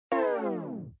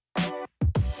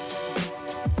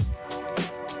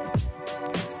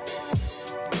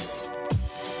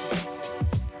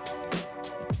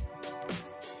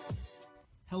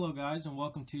guys, and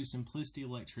welcome to Simplicity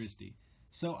Electricity.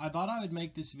 So I thought I would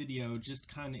make this video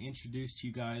just kind of introduce to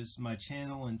you guys my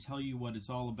channel and tell you what it's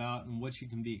all about and what you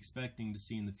can be expecting to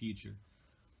see in the future.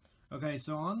 Okay,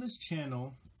 so on this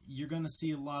channel you're going to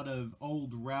see a lot of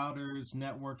old routers,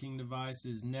 networking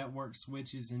devices, network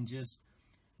switches, and just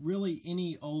really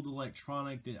any old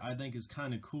electronic that I think is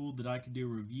kind of cool that I could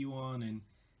do a review on and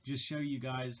just show you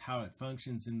guys how it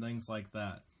functions and things like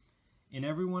that. In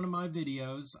every one of my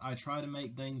videos, I try to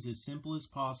make things as simple as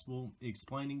possible,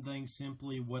 explaining things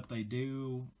simply, what they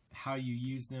do, how you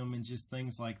use them, and just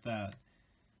things like that.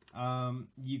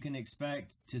 You can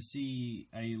expect to see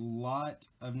a lot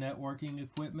of networking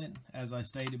equipment, as I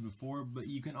stated before, but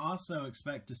you can also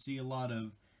expect to see a lot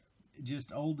of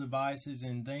just old devices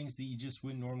and things that you just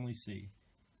wouldn't normally see.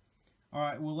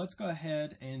 Alright, well, let's go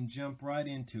ahead and jump right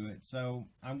into it. So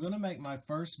I'm going to make my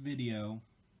first video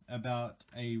about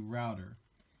a router.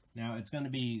 Now it's going to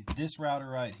be this router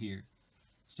right here.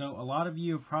 So a lot of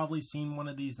you have probably seen one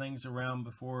of these things around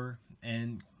before,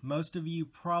 and most of you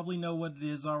probably know what it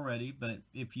is already, but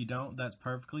if you don't, that's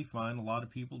perfectly fine. A lot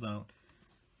of people don't.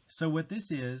 So what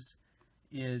this is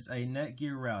a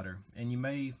Netgear router, and you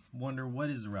may wonder, what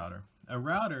is a router? A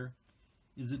router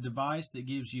is a device that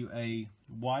gives you a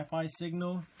Wi-Fi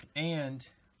signal and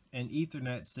an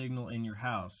Ethernet signal in your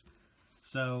house.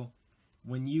 So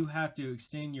when you have to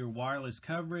extend your wireless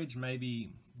coverage,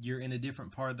 maybe you're in a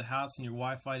different part of the house and your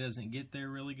Wi-Fi doesn't get there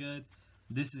really good,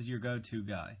 this is your go-to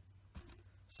guy.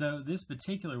 So this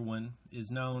particular one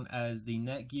is known as the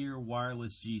Netgear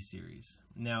Wireless G Series.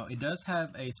 Now it does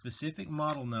have a specific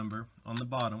model number on the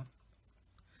bottom,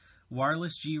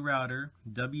 Wireless G Router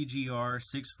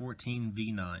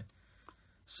WGR614V9.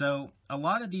 So a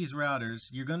lot of these routers,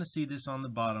 you're going to see this on the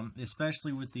bottom,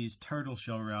 especially with these turtle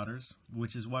shell routers,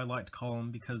 which is what I like to call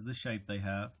them because of the shape they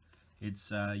have.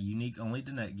 It's unique only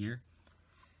to Netgear.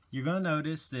 You're going to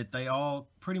notice that they all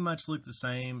pretty much look the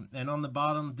same, and on the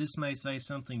bottom this may say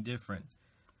something different.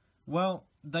 Well,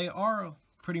 they are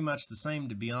pretty much the same,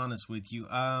 to be honest with you.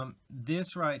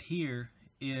 This right here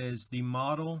is the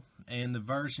model and the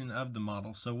version of the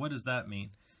model. So what does that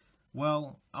mean?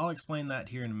 Well, I'll explain that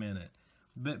here in a minute.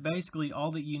 But basically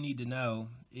all that you need to know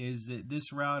is that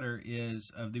this router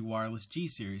is of the Wireless G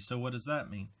series. So what does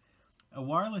that mean? A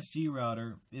Wireless G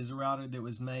router is a router that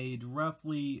was made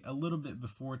roughly a little bit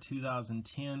before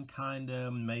 2010, kinda,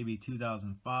 maybe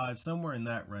 2005, somewhere in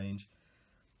that range.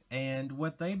 And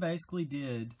what they basically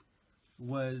did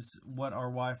was what our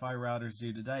Wi-Fi routers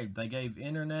do today. They gave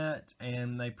internet,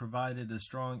 and they provided a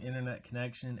strong internet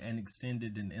connection and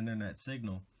extended an internet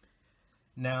signal.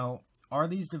 Now, are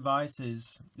these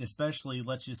devices, especially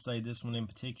let's just say this one in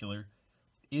particular,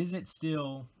 is it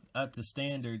still up to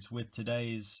standards with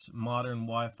today's modern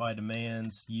Wi-Fi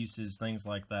demands, uses, things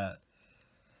like that?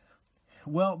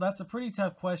 Well, that's a pretty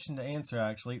tough question to answer,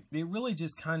 actually. It really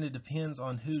just kind of depends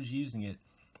on who's using it.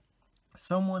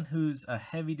 Someone who's a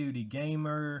heavy-duty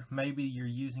gamer, maybe you're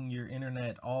using your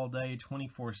internet all day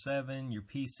 24/7, your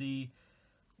PC,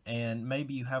 and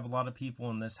maybe you have a lot of people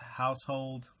in this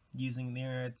household using the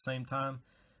internet at the same time.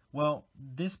 Well,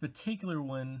 this particular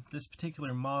one, this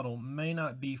particular model may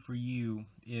not be for you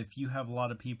if you have a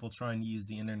lot of people trying to use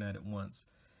the internet at once.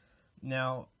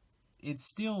 Now, it's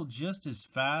still just as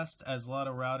fast as a lot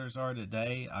of routers are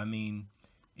today. I mean,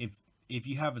 if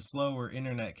you have a slower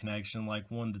internet connection, like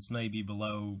one that's maybe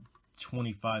below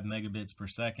 25 megabits per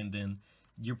second, then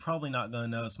you're probably not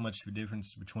going to notice much of a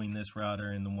difference between this router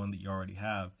and the one that you already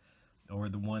have, or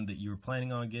the one that you were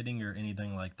planning on getting, or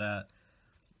anything like that.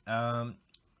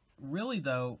 Really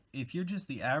though, if you're just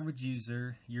the average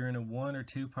user, you're in a 1 or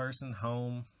 2 person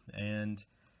home and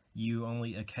you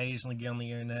only occasionally get on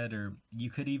the internet, or you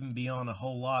could even be on a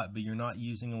whole lot but you're not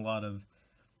using a lot of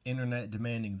internet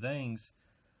demanding things,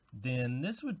 then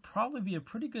this would probably be a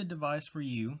pretty good device for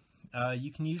you.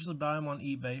 You can usually buy them on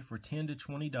eBay for $10 to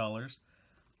 $20,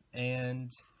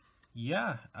 and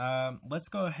yeah, let's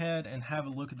go ahead and have a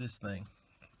look at this thing.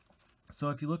 So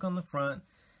if you look on the front,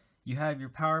 you have your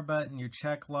power button, your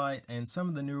check light, and some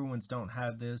of the newer ones don't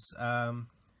have this.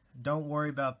 Don't worry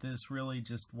about this, really,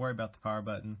 just worry about the power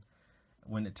button.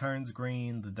 When it turns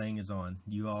green, the thing is on.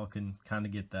 You all can kind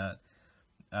of get that.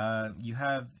 You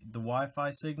have the Wi-Fi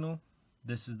signal.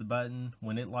 This is the button.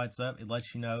 When it lights up, it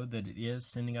lets you know that it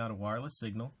is sending out a wireless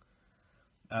signal.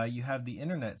 You have the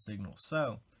internet signal.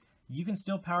 So you can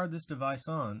still power this device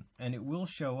on and it will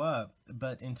show up,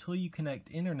 but until you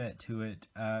connect internet to it,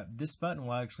 this button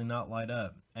will actually not light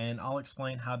up, and I'll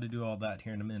explain how to do all that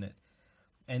here in a minute.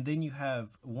 And then you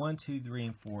have 1, 2, 3,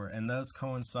 and 4, and those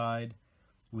coincide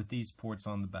with these ports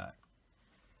on the back.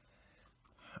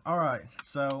 Alright,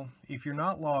 so if you're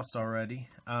not lost already,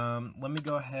 let me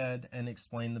go ahead and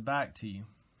explain the back to you.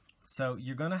 So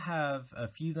you're going to have a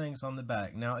few things on the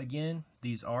back. Now again,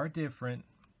 these are different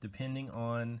depending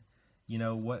on,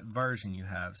 what version you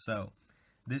have. So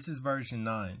this is version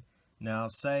 9. Now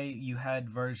say you had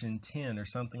version 10 or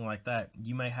something like that,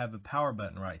 you may have a power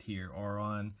button right here, or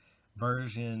on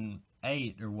version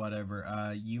 8 or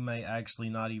whatever, you may actually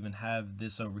not even have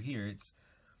this over here.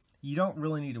 You don't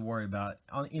really need to worry about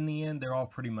it. In the end, they're all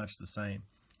pretty much the same.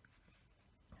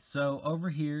 So over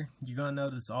here, you're going to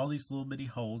notice all these little bitty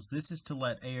holes. This is to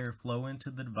let air flow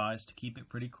into the device to keep it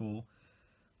pretty cool.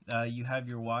 You have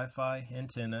your Wi-Fi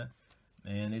antenna,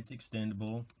 and it's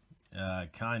extendable,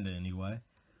 kinda anyway.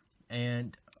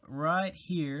 And right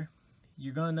here,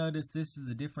 you're going to notice this is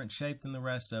a different shape than the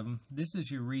rest of them. This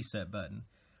is your reset button,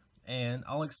 and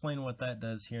I'll explain what that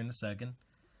does here in a second.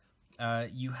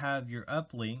 You have your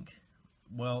uplink.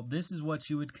 Well, this is what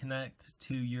you would connect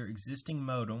to your existing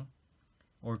modem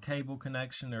or cable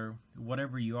connection or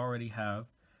whatever you already have.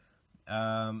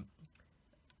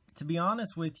 To be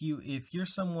honest with you, if you're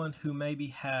someone who maybe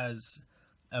has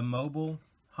a mobile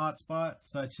hotspot,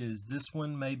 such as this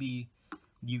one, maybe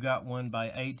you got one by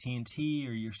AT&T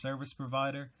or your service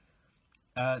provider,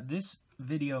 this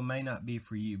video may not be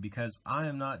for you, because I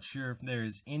am not sure if there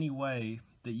is any way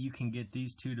that you can get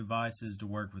these two devices to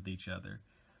work with each other.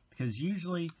 Because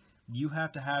usually you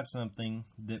have to have something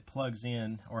that plugs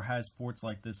in or has ports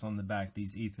like this on the back,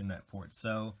 these Ethernet ports.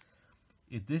 So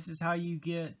if this is how you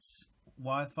get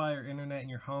Wi-Fi or internet in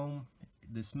your home,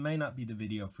 this may not be the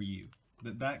video for you.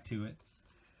 But back to it.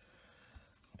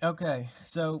 Okay,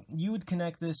 so you would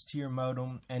connect this to your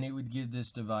modem and it would give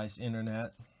this device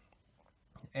internet.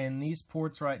 And these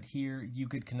ports right here, you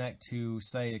could connect to,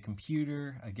 say, a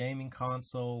computer, a gaming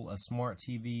console, a smart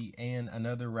TV, and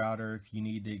another router if you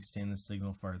need to extend the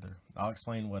signal further. I'll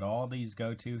explain what all these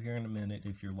go to here in a minute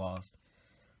if you're lost.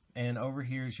 And over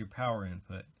here is your power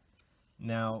input.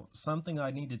 Now, something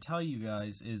I need to tell you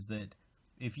guys is that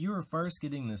if you were first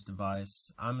getting this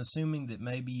device, I'm assuming that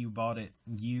maybe you bought it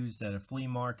used at a flea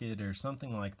market or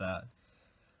something like that.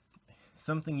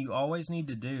 Something you always need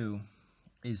to do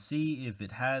is see if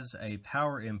it has a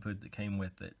power input that came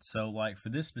with it. So like for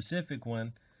this specific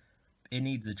one, it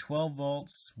needs a 12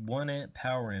 volts, 1 amp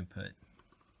power input.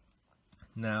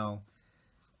 Now,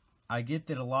 I get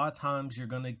that a lot of times you're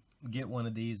going to get one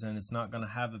of these and it's not going to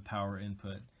have a power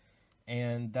input.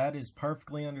 And that is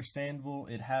perfectly understandable.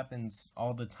 It happens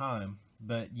all the time.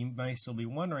 But you may still be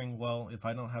wondering, well, if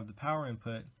I don't have the power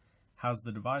input, how's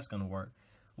the device going to work?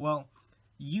 Well,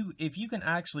 if you can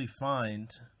actually find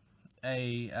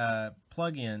a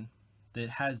plug-in that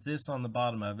has this on the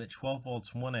bottom of it, 12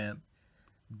 volts, 1 amp,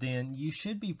 then you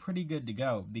should be pretty good to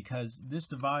go, because this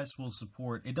device will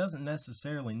support, it doesn't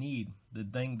necessarily need the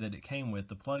thing that it came with,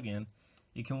 the plug-in.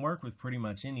 It can work with pretty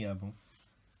much any of them.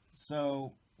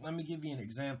 So let me give you an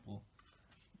example.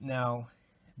 Now,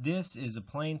 this is a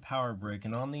plain power brick,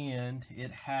 and on the end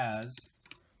it has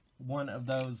one of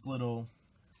those little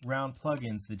round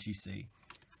plug-ins that you see.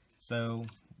 So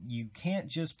you can't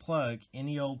just plug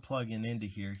any old plug-in into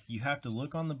here. You have to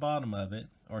look on the bottom of it,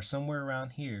 or somewhere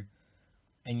around here,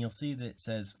 and you'll see that it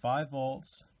says 5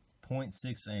 volts,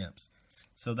 0.6 amps.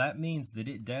 So that means that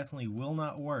it definitely will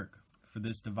not work for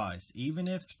this device. Even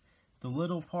if the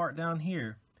little part down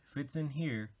here fits in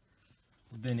here,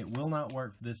 then it will not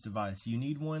work for this device. You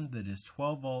need one that is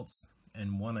 12 volts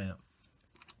and 1 amp.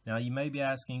 Now you may be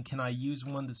asking, can I use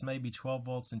one that's maybe 12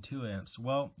 volts and 2 amps?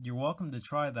 Well, you're welcome to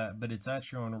try that, but it's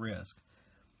at your own risk.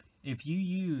 If you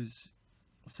use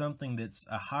something that's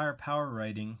a higher power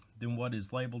rating than what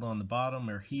is labeled on the bottom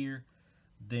or here,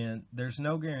 then there's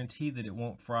no guarantee that it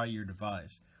won't fry your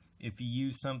device. If you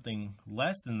use something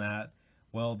less than that,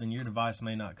 well, then your device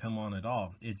may not come on at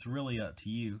all. It's really up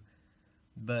to you.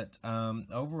 But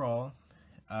overall,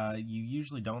 you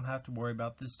usually don't have to worry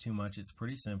about this too much. It's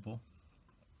pretty simple.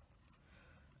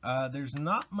 There's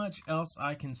not much else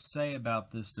I can say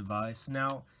about this device.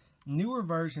 Now, newer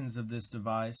versions of this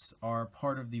device are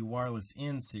part of the Wireless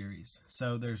N series.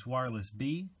 So there's Wireless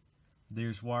B,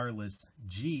 there's Wireless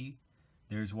G,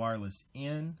 there's Wireless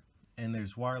N, and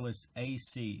there's Wireless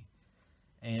AC.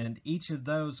 And each of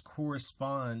those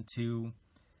correspond to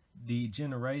the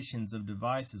generations of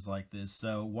devices like this.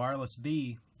 So Wireless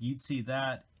B, you'd see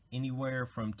that anywhere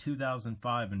from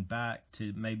 2005 and back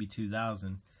to maybe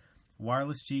 2000.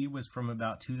 Wireless G was from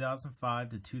about 2005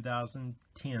 to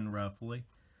 2010 roughly.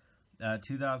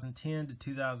 2010 to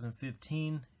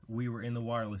 2015 we were in the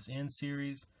Wireless N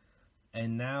series,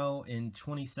 and now in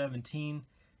 2017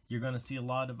 you're going to see a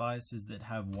lot of devices that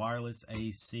have Wireless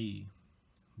AC.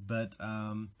 But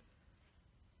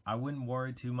I wouldn't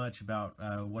worry too much about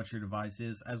what your device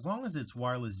is. As long as it's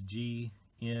wireless G,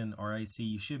 N, or AC,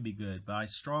 you should be good, but I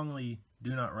strongly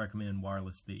do not recommend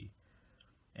wireless B.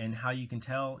 And how you can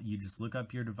tell, you just look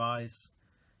up your device,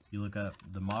 you look up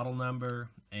the model number,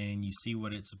 and you see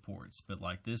what it supports. But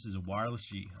like, this is a wireless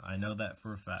G. I know that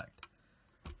for a fact.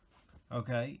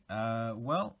 Okay,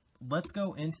 well, let's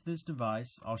go into this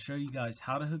device. I'll show you guys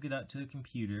how to hook it up to a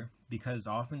computer, because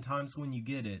oftentimes when you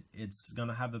get it, it's going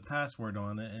to have a password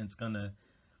on it, and it's going to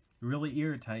really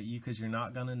irritate you because you're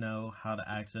not going to know how to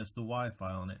access the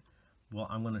Wi-Fi on it. Well,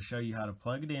 I'm going to show you how to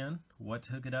plug it in, what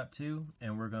to hook it up to,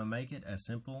 and we're going to make it as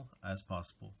simple as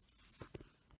possible.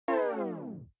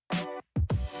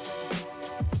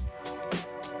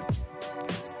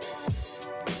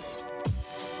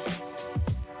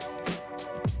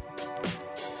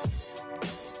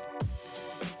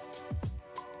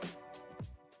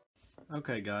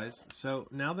 Okay guys, so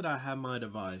now that I have my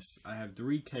device, I have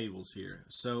 3 cables here.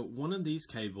 So one of these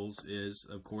cables is,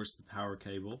 of course, the power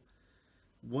cable.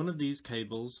 One of these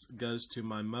cables goes to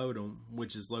my modem,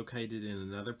 which is located in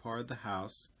another part of the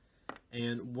house.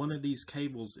 And one of these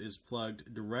cables is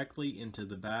plugged directly into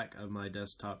the back of my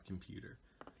desktop computer.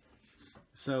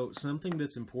 So something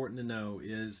that's important to know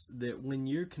is that when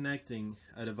you're connecting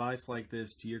a device like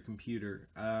this to your computer,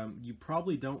 you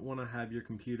probably don't want to have your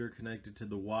computer connected to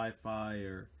the Wi-Fi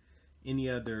or any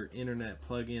other internet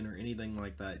plug-in or anything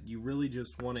like that. You really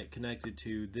just want it connected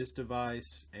to this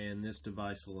device and this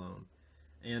device alone.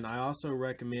 And I also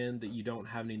recommend that you don't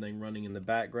have anything running in the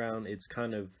background. It's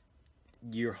kind of,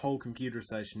 your whole computer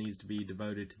session needs to be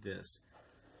devoted to this.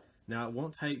 Now, it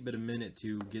won't take but a minute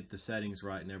to get the settings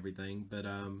right and everything, but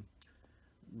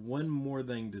one more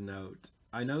thing to note.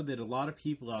 I know that a lot of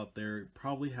people out there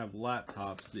probably have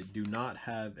laptops that do not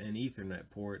have an Ethernet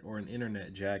port, or an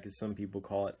internet jack as some people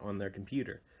call it, on their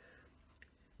computer.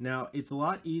 Now, it's a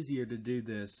lot easier to do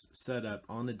this setup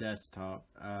on a desktop,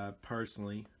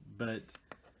 personally, but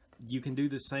you can do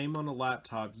the same on a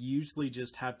laptop. You usually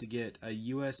just have to get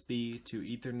a USB to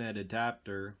Ethernet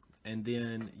adapter, and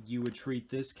then you would treat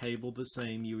this cable the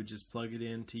same. You would just plug it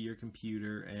into your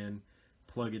computer and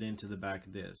plug it into the back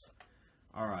of this.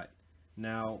 Alright,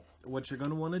 now what you're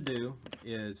going to want to do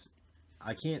is,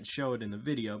 I can't show it in the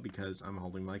video because I'm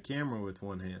holding my camera with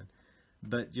one hand,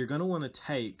 but you're going to want to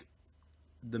take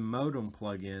the modem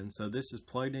plug-in. So this is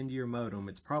plugged into your modem.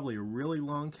 It's probably a really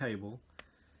long cable,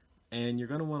 and you're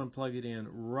going to want to plug it in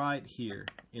right here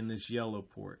in this yellow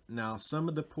port. Now, some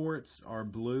of the ports are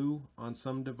blue on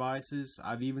some devices.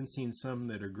 I've even seen some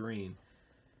that are green.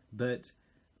 But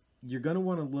you're going to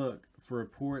want to look for a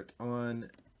port on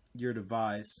your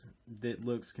device that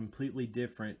looks completely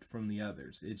different from the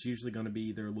others. It's usually going to be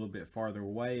either a little bit farther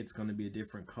away, it's going to be a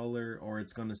different color, or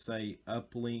it's going to say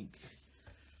uplink.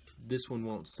 This one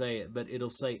won't say it, but it'll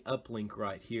say uplink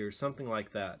right here, something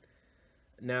like that.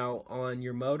 Now, on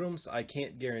your modems, I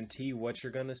can't guarantee what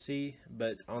you're going to see,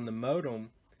 but on the modem,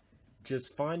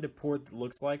 just find a port that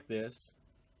looks like this,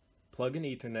 plug an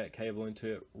Ethernet cable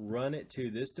into it, run it to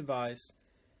this device,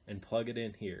 and plug it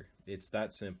in here. It's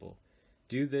that simple.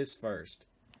 Do this first.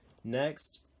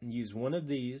 Next, use one of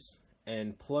these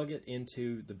and plug it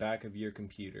into the back of your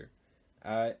computer.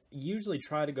 Usually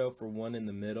try to go for one in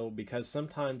the middle, because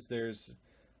sometimes there's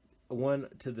one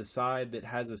to the side that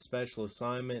has a special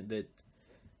assignment that,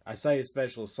 I say a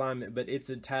special assignment, but it's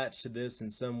attached to this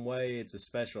in some way. It's a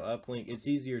special uplink. It's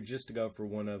easier just to go for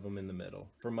one of them in the middle,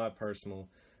 for my personal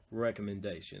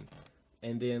recommendation.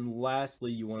 And then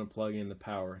lastly, you want to plug in the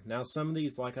power. Now, some of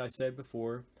these, like I said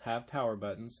before, have power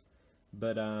buttons,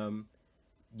 but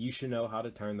you should know how to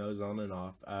turn those on and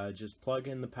off. Just plug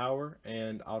in the power,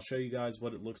 and I'll show you guys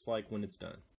what it looks like when it's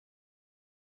done.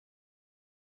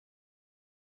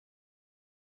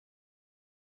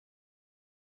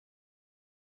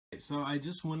 So I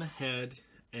just went ahead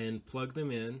and plugged them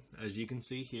in, as you can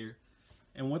see here.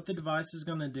 And what the device is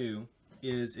going to do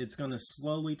is it's going to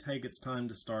slowly take its time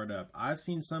to start up. I've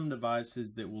seen some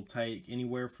devices that will take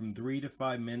anywhere from 3 to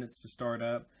 5 minutes to start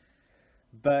up,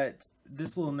 but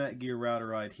this little Netgear router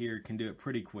right here can do it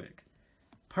pretty quick.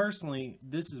 Personally,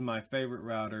 this is my favorite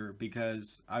router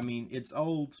because, I mean, it's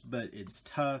old, but it's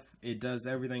tough. It does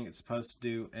everything it's supposed to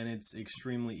do, and it's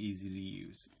extremely easy to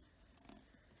use.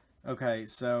 Okay,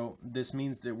 so this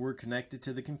means that we're connected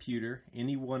to the computer.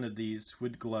 Any one of these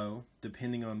would glow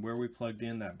depending on where we plugged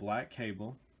in that black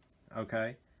cable.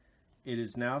 Okay, it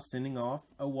is now sending off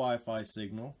a Wi-Fi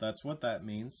signal. That's what that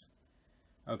means.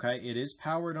 Okay, it is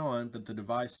powered on, but the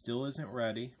device still isn't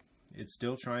ready. It's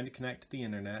still trying to connect to the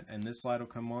internet, and this light will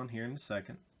come on here in a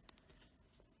second.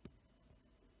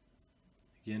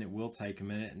 Again, it will take a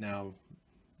minute. Now,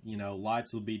 You know,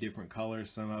 lights will be different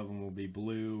colors. Some of them will be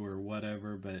blue or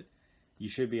whatever, but you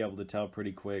should be able to tell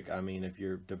pretty quick, I mean, if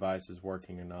your device is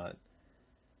working or not.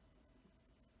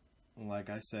 Like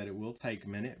I said, it will take a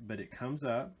minute, but it comes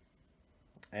up.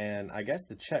 And I guess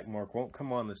the check mark won't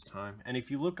come on this time. And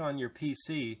if you look on your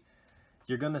PC,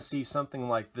 you're going to see something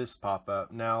like this pop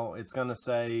up. Now, it's going to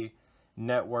say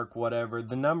network whatever.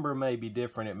 The number may be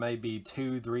different. It may be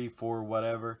 2, 3, 4,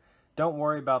 whatever. Don't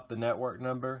worry about the network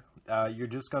number. You're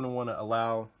just going to want to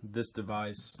allow this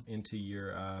device into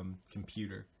your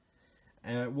computer.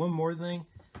 And one more thing,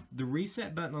 the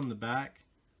reset button on the back,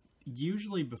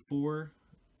 usually before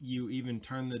you even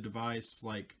turn the device,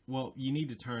 like, well, you need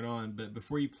to turn on, but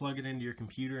before you plug it into your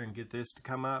computer and get this to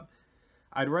come up,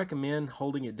 I'd recommend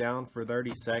holding it down for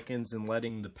 30 seconds and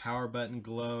letting the power button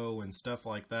glow and stuff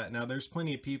like that. Now, there's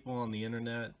plenty of people on the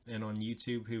internet and on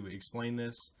YouTube who explain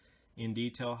this in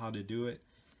detail, how to do it.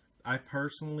 I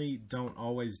personally don't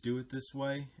always do it this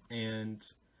way, and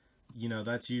you know,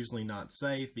 that's usually not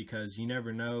safe because you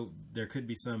never know, there could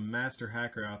be some master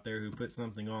hacker out there who put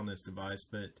something on this device,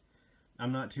 but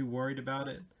I'm not too worried about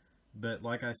it. But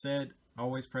like I said,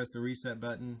 always press the reset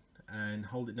button and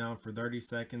hold it down for 30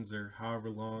 seconds or however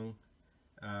long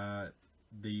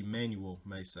the manual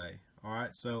may say.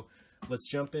 Alright, so let's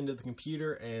jump into the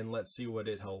computer and let's see what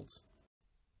it holds.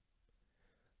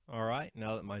 Alright,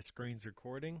 now that my screen's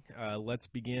recording, let's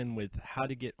begin with how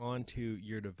to get onto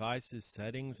your device's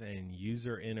settings and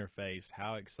user interface.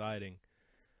 How exciting.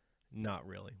 Not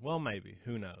really. Well, maybe.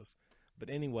 Who knows? But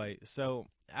anyway, so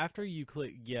after you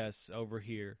click yes over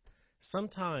here,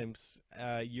 sometimes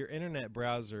your internet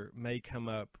browser may come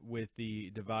up with the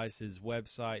device's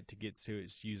website to get to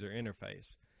its user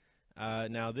interface.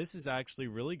 Now, this is actually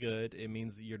really good. It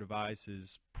means that your device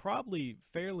is probably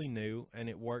fairly new and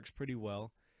it works pretty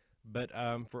well. But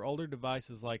for older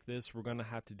devices like this, we're going to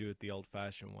have to do it the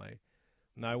old-fashioned way.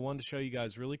 Now, I wanted to show you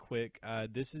guys really quick.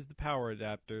 This is the power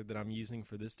adapter that I'm using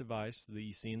for this device that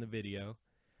you see in the video.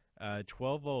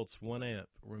 12 volts, 1 amp.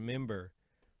 Remember,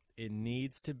 it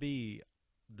needs to be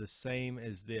the same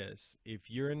as this.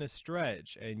 If you're in a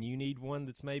stretch and you need one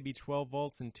that's maybe 12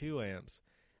 volts and 2 amps,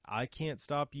 I can't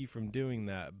stop you from doing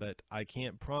that, but I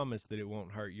can't promise that it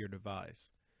won't hurt your device.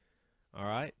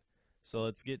 Alright, so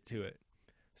let's get to it.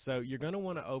 So you're going to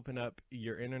want to open up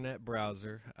your internet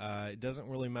browser. It doesn't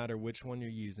really matter which one you're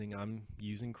using. I'm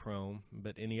using Chrome,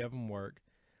 but any of them work.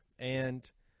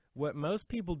 And what most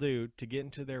people do to get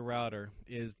into their router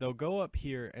is they'll go up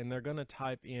here and they're going to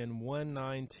type in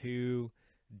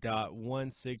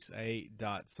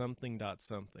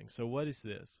 192.168.something.something. So what is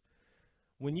this?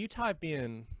 When you type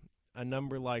in a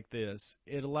number like this,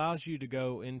 it allows you to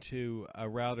go into a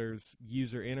router's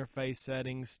user interface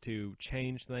settings to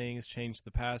change things, change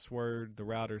the password, the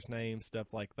router's name,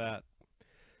 stuff like that.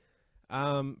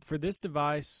 For this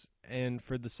device and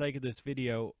for the sake of this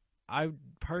video, I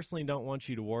personally don't want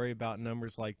you to worry about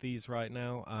numbers like these right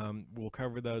now. We'll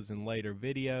cover those in later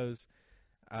videos.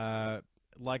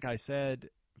 Like I said,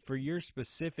 for your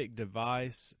specific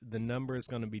device, the number is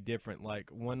going to be different. Like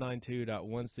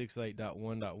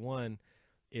 192.168.1.1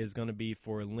 is going to be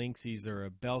for a Linksys or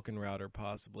a Belkin router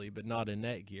possibly, but not a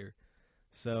Netgear.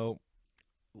 So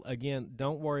again,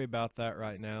 don't worry about that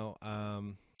right now.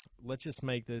 Let's just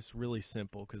make this really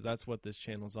simple because that's what this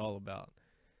channel is all about.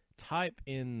 Type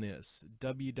in this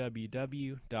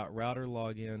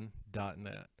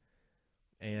www.routerlogin.net.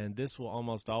 And this will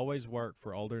almost always work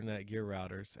for older Netgear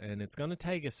routers, and it's going to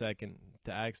take a second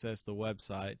to access the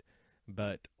website,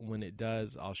 but when it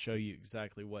does, I'll show you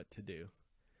exactly what to do.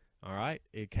 Alright,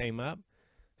 it came up.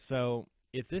 So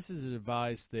if this is a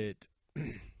device that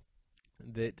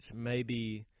that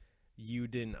maybe you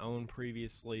didn't own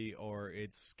previously, or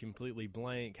it's completely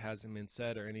blank, hasn't been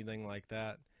set or anything like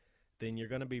that, then you're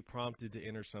going to be prompted to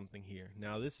enter something here.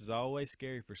 Now, this is always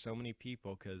scary for so many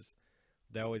people because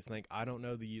they always think, I don't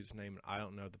know the username and I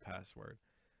don't know the password.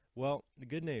 Well, the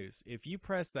good news, if you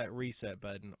press that reset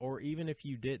button, or even if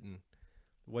you didn't,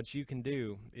 what you can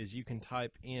do is you can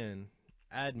type in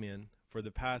admin for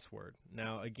the password.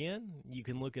 Now, again, you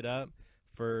can look it up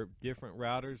for different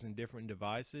routers and different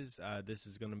devices. This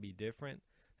is going to be different.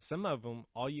 Some of them,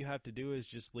 all you have to do is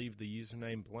just leave the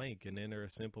username blank and enter a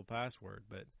simple password.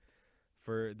 But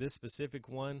for this specific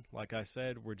one, like I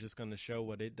said, we're just going to show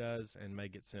what it does and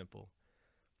make it simple.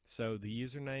 So the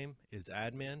username is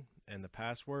admin and the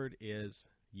password is,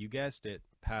 you guessed it,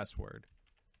 password.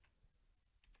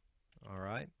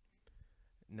 Alright.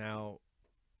 Now,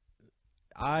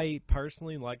 I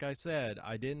personally, like I said,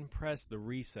 I didn't press the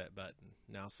reset button.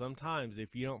 Now sometimes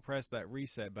if you don't press that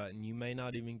reset button, you may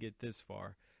not even get this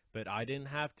far. but I didn't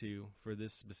have to for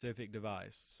this specific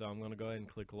device. So I'm going to go ahead and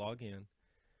click log in.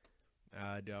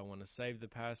 Do I want to save the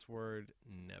password?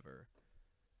 Never.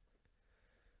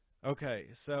 Okay,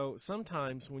 so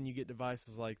sometimes when you get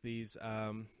devices like these,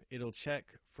 it'll check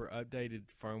for updated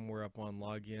firmware upon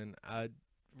login. I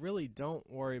really don't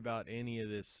worry about any of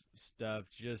this stuff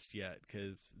just yet,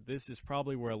 because this is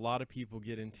probably where a lot of people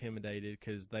get intimidated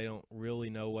because they don't really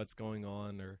know what's going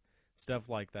on or stuff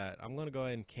like that. I'm going to go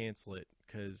ahead and cancel it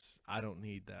because I don't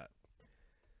need that.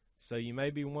 So you may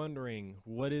be wondering,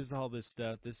 what is all this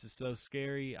stuff? This is so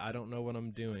scary. I don't know what I'm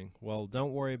doing. Well,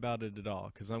 don't worry about it at all,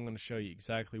 because I'm going to show you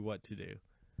exactly what to do.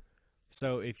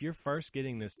 So if you're first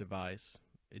getting this device,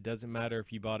 it doesn't matter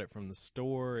if you bought it from the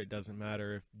store. It doesn't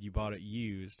matter if you bought it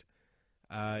used.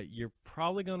 You're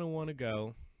probably going to want to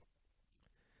go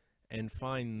and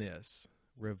find this,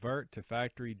 revert to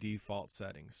factory default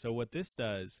settings. So what this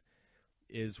does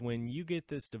is when you get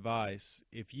this device,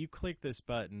 if you click this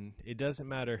button, it doesn't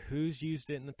matter who's used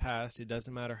it in the past, it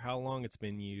doesn't matter how long it's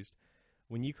been used.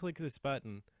 When you click this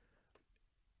button,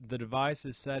 the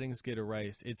device's settings get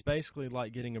erased. It's basically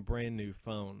like getting a brand new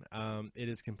phone. It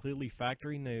is completely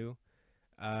factory new.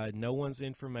 No one's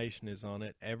information is on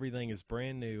it. Everything is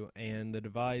brand new, and the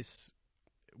device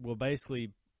will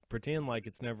basically pretend like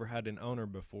it's never had an owner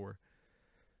before.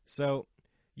 So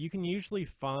you can usually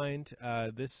find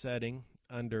this setting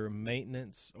under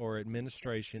maintenance or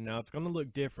administration. Now it's going to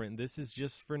look different. This is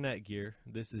just for Netgear.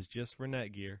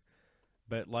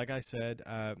 But like I said,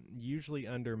 usually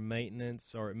under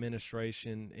maintenance or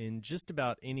administration in just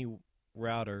about any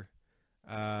router,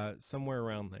 somewhere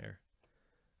around there.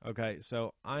 Okay,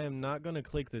 so I am not going to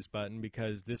click this button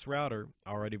because this router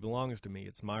already belongs to me.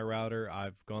 It's my router.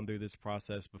 I've gone through this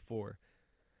process before.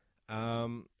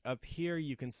 Up here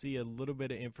you can see a little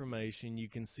bit of information. You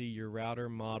can see your router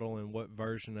model and what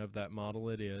version of that model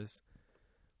it is.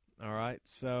 Alright,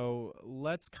 so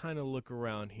let's kind of look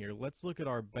around here. Let's look at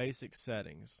our basic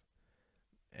settings.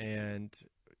 And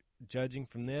judging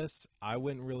from this, I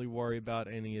wouldn't really worry about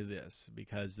any of this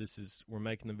because we're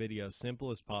making the video as simple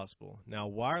as possible. Now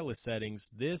wireless settings,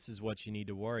 this is what you need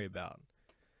to worry about.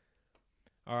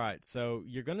 Alright, so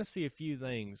you're going to see a few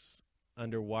things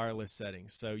under wireless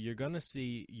settings. So you're going to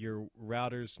see your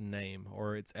router's name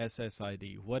or its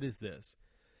SSID. What is this?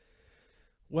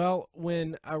 Well,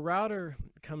 when a router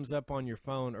comes up on your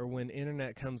phone or when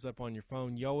internet comes up on your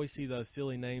phone, you always see those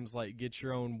silly names like get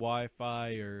your own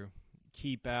Wi-Fi or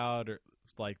keep out, or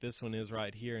like this one is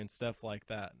right here, and stuff like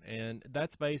that. And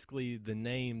that's basically the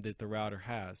name that the router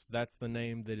has. That's the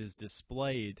name that is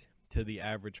displayed to the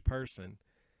average person.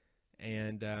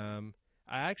 And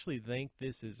I actually think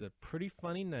this is a pretty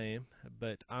funny name,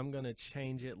 but I'm going to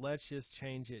change it. Let's just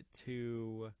change it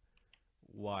to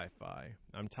Wi-Fi.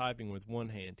 I'm typing with one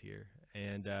hand here,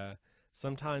 and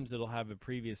sometimes it'll have a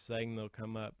previous thing that'll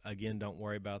come up. Again, don't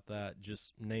worry about that.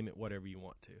 Just name it whatever you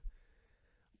want to.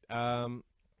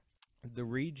 The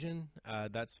region,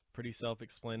 that's pretty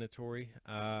self-explanatory.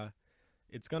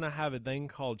 It's going to have a thing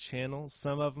called channels.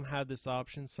 Some of them have this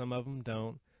option, some of them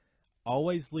don't.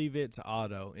 Always leave it to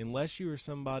auto unless you are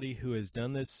somebody who has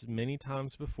done this many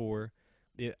times before.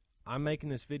 I'm making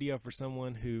this video for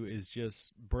someone who is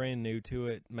just brand new to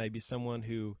it, maybe someone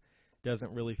who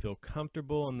doesn't really feel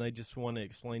comfortable and they just want to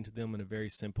explain to them in a very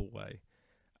simple way.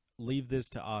 Leave this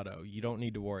to auto. You don't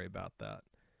need to worry about that.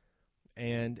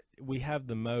 And we have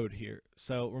the mode here.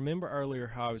 So remember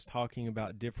earlier how I was talking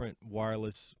about different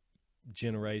wireless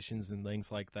generations and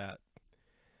things like that?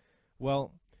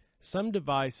 Well, some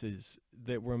devices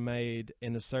that were made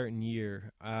in a certain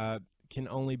year can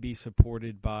only be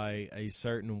supported by a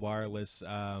certain wireless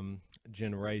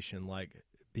generation, like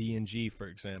B and G, for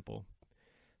example.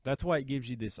 That's why it gives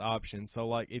you this option. So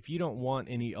like if you don't want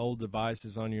any old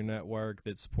devices on your network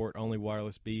that support only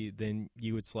wireless B, then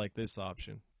you would select this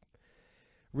option.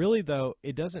 Really though,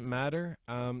 it doesn't matter.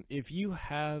 If you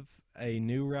have a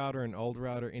new router, an old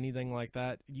router, anything like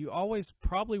that, you always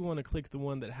probably want to click the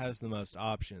one that has the most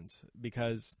options,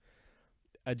 because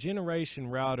a generation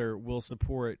router will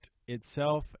support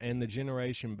itself and the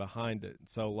generation behind it.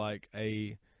 So like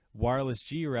a wireless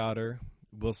G router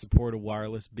will support a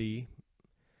wireless B.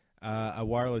 A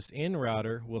wireless N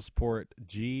router will support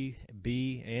G,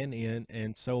 B, and N,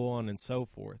 and so on and so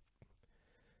forth.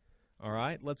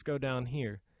 Alright, let's go down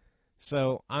here.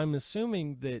 So I'm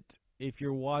assuming that if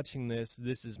you're watching this,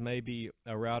 this is maybe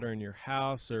a router in your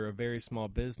house or a very small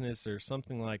business or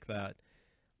something like that.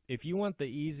 If you want the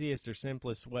easiest or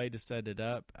simplest way to set it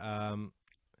up,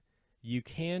 you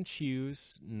can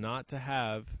choose not to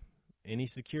have any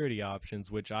security options,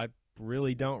 which I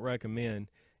really don't recommend.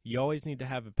 You always need to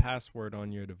have a password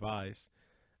on your device.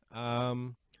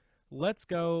 Let's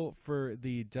go for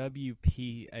the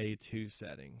WPA2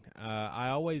 setting. I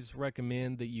always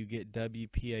recommend that you get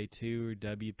WPA2 or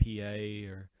WPA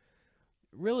or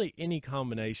really any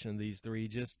combination of these three.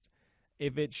 Just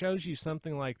if it shows you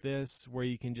something like this where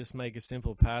you can just make a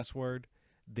simple password,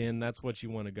 then that's what you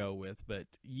want to go with. But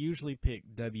usually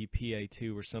pick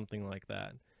WPA2 or something like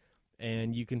that.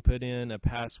 And you can put in a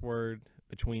password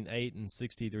between 8 and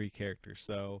 63 characters.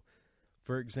 So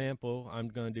for example, I'm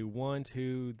going to do 1,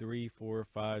 2, 3, 4,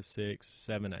 5, 6,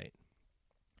 7, 8.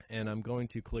 And I'm going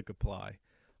to click apply.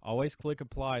 Always click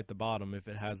apply at the bottom if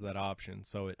it has that option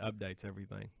so it updates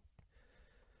everything.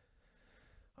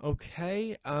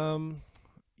 Okay,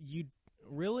 you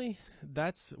really,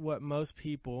 that's what most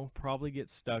people probably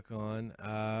get stuck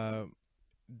on.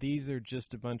 These are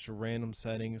just a bunch of random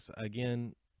settings.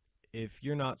 Again, if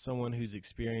you're not someone who's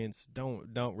experienced,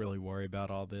 don't really worry about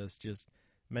all this. Just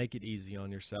make it easy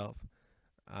on yourself.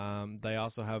 They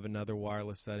also have another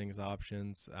wireless settings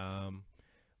options.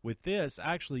 With this,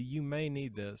 actually, you may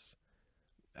need this.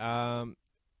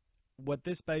 What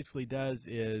this basically does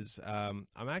is, I'm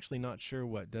actually not sure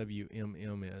what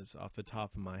WMM is off the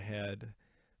top of my head,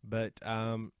 but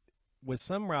with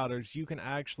some routers, you can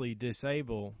actually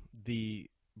disable the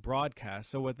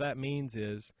broadcast. So what that means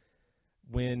is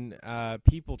when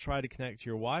people try to connect to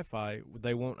your Wi-Fi,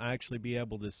 they won't actually be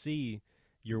able to see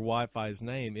your Wi-Fi's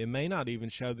name. It may not even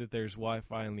show that there's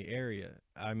Wi-Fi in the area.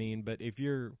 I mean, but if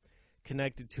you're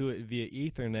connected to it via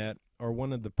Ethernet or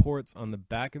one of the ports on the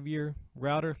back of your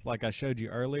router, like I showed you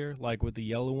earlier, like with the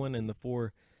yellow one and the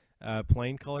four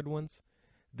plain colored ones,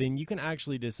 then you can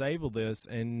actually disable this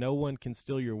and no one can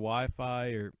steal your Wi-Fi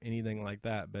or anything like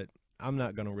that. But I'm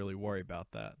not going to really worry about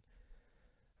that.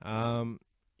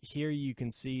 Here you can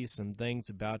see some things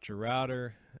about your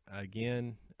router.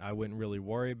 Again, I wouldn't really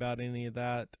worry about any of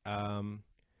that.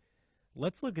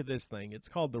 Let's look at this thing. It's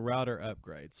called the router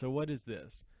upgrade. So what is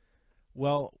this?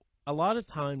 Well, a lot of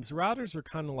times routers are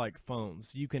kind of like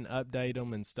phones. You can update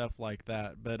them and stuff like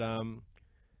that. But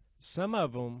some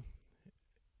of them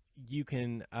you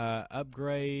can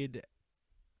upgrade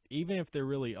even if they're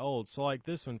really old. So like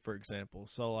this one, for example.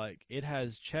 So like it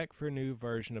has check for new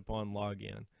version upon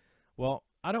login. Well,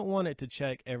 I don't want it to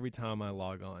check every time I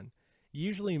log on.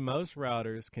 Usually most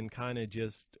routers can kind of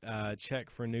just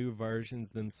check for new versions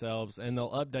themselves, and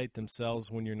they'll update themselves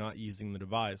when you're not using the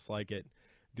device. Like at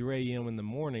 3 a.m. in the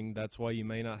morning, that's why you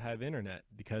may not have internet,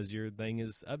 because your thing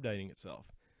is updating itself.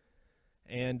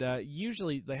 And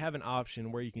usually they have an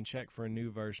option where you can check for a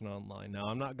new version online. Now,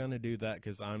 I'm not going to do that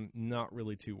because I'm not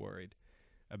really too worried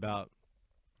about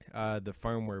the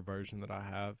firmware version that I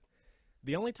have.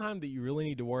 The only time that you really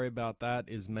need to worry about that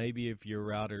is maybe if your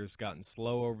router's gotten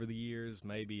slow over the years,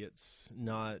 maybe it's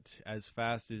not as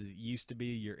fast as it used to be,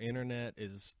 your internet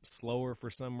is slower for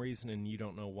some reason and you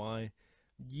don't know why.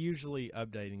 Usually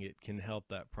updating it can help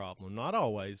that problem. Not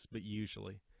always, but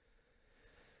usually.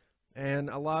 And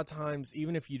a lot of times,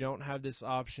 even if you don't have this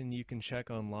option, you can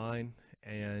check online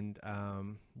and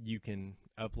you can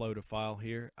upload a file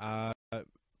here.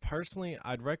 Personally,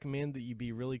 I'd recommend that you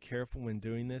be really careful when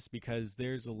doing this because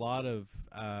there's a lot of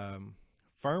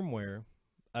firmware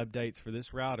updates for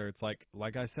this router. It's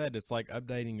like I said, it's like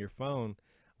updating your phone.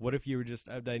 What if you were just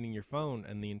updating your phone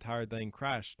and the entire thing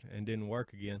crashed and didn't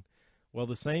work again? Well,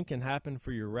 the same can happen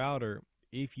for your router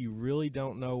if you really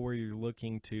don't know where you're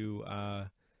looking to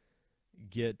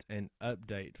get an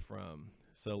update from.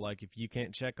 So like if you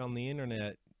can't check on the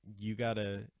internet, you got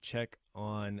to check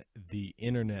on the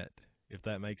internet. If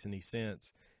that makes any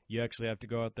sense. You actually have to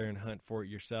go out there and hunt for it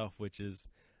yourself, which is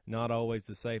not always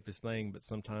the safest thing, but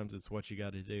sometimes it's what you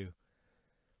got to do.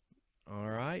 All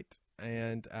right,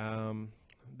 and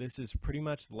this is pretty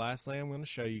much the last thing I'm going to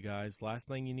show you guys. Last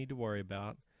thing you need to worry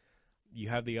about. You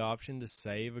have the option to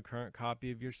save a current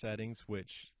copy of your settings,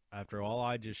 which after all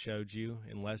I just showed you,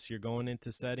 unless you're going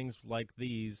into settings like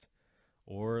these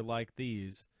or like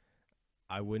these,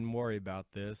 I wouldn't worry about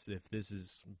this. If this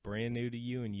is brand new to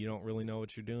you and you don't really know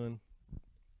what you're doing,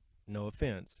 no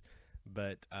offense,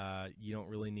 but you don't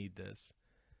really need this.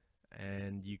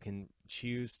 And you can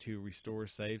choose to restore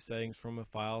save settings from a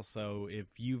file. So if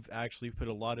you've actually put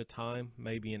a lot of time,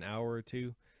 maybe an hour or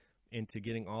two, into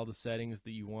getting all the settings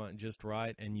that you want just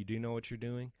right and you do know what you're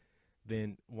doing,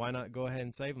 then why not go ahead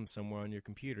and save them somewhere on your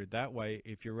computer? That way,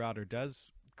 if your router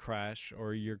does crash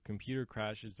or your computer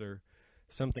crashes or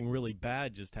something really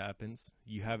bad just happens,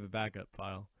 you have a backup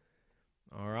file.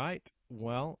 All right,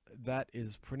 well, that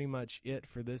is pretty much it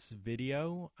for this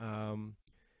video,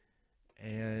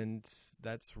 and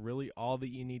that's really all that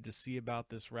you need to see about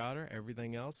this router.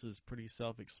 Everything else is pretty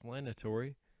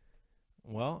self-explanatory.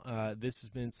 Well, this has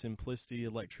been Simplicity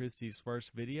Electricity's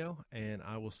first video, and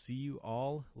I will see you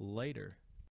all later.